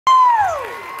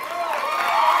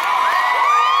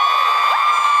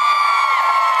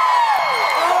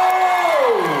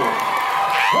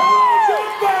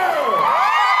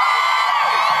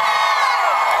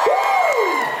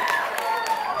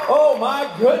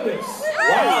goodness!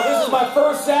 Wow, this is my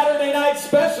first Saturday night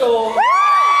special.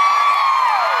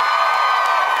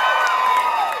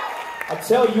 I'll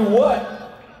tell you what.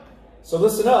 So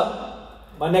listen up.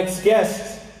 My next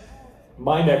guest,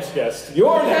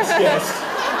 your next guest,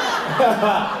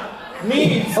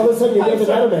 needs. All of a sudden you're David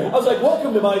Letterman. I was like,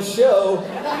 welcome to my show.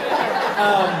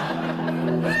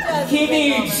 He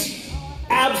needs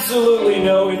absolutely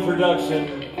no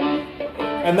introduction,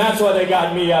 and that's why they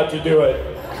got me out to do it.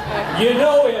 You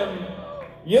know him,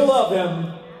 you love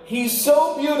him. He's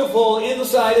so beautiful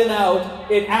inside and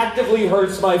out, it actively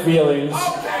hurts my feelings.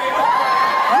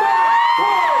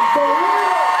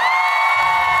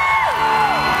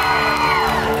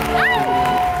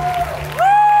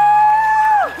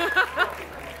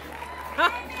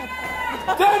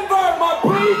 Denver, my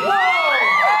people!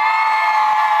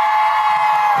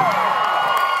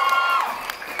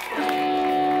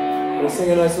 We'll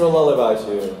sing a nice little lullaby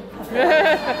to you.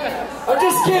 I'm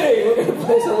just kidding! We're gonna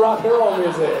play some rock and roll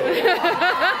music. It's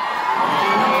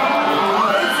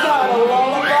not a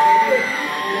lullaby!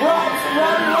 Rocks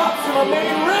to my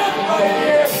main riff right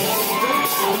here!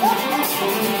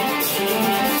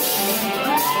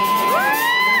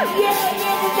 Yeah,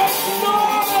 never make some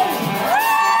noise!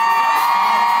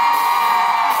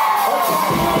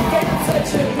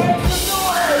 Section, make some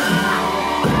noise!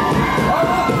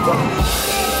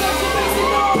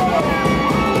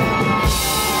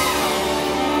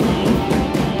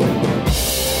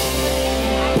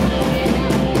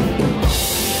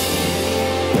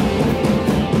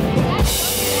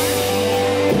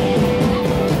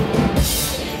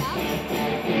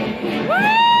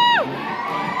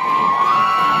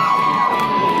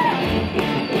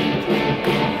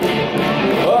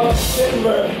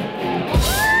 Denver.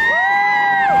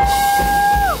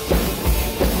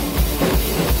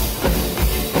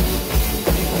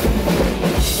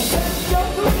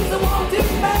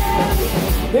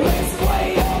 He makes his way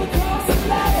all across the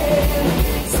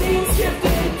land. See him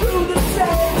skipping through the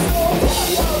sand. So I'll tell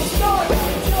you a story about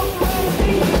a joke around the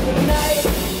beach tonight.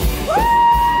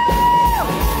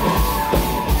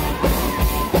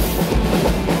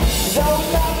 Don't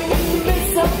laughing in the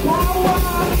midst of power.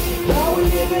 Now we're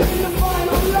living in the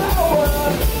final hour.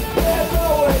 There's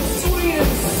always sweet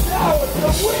and sour. So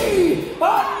we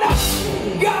are not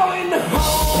going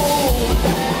home.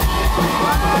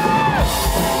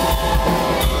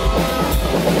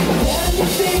 Can you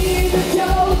see the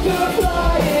Joker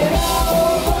flying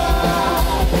over?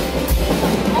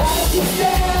 As he's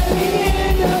standing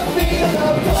in the field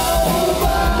of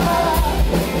clover,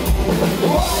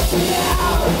 watching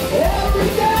out every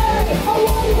day. I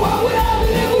wonder what would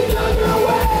happen if we took her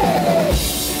away.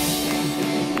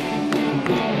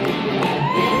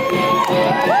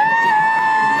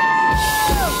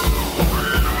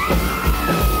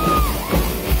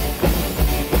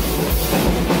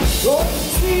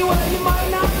 See what you might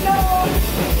not know.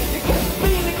 You get the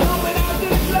feeling coming out to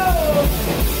the glow.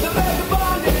 The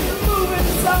vagabond is moving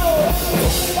soul.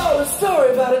 Oh, a story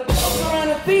about a joker and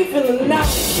a thief in the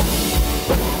night.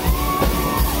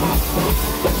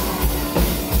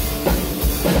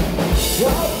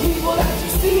 All the people that you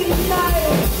see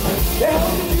tonight, they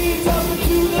hold the dreams up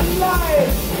into the light.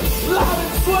 Loud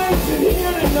and swings in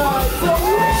here tonight. So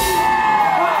we're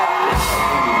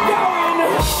going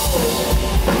home.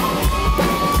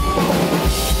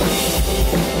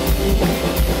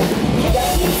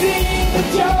 Can you see the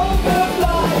Joker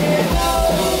flying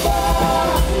over?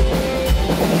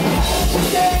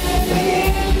 Standing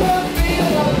in the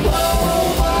field of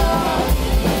clover,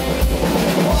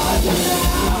 watching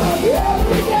out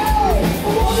every day. I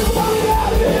wonder what would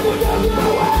happen if we took her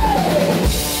away.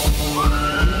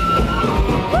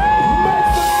 Make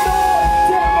some noise,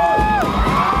 Denver!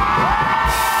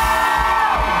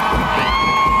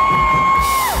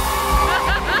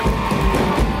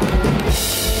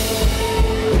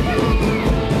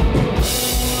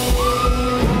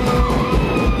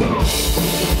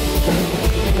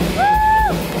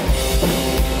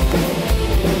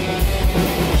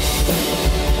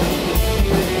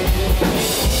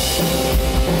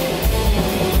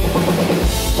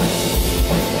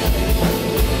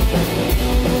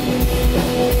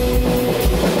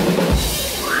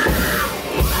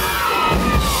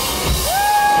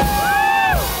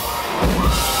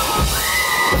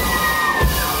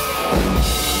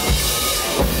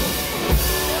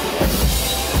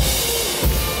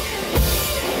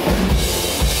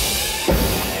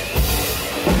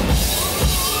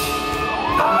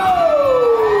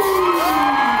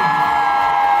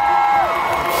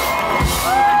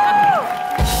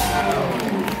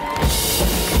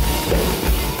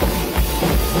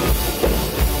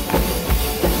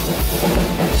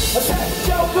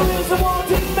 Joker is a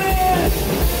wanted man.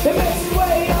 He makes his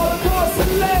way all across the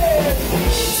land.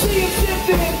 See him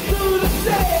sifting through the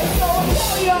sand. So I'll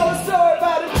tell you all the story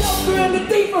about a Joker and the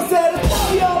thief. I said, I'll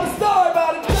tell you all the story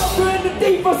about a Joker and the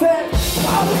thief. I said,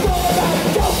 all the story about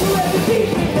a Joker and the thief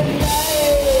in the night.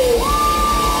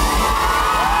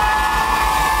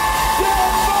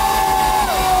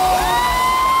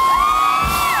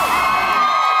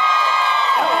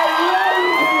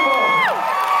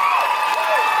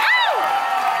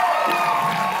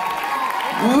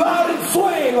 Loud and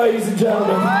swing, ladies and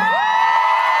gentlemen.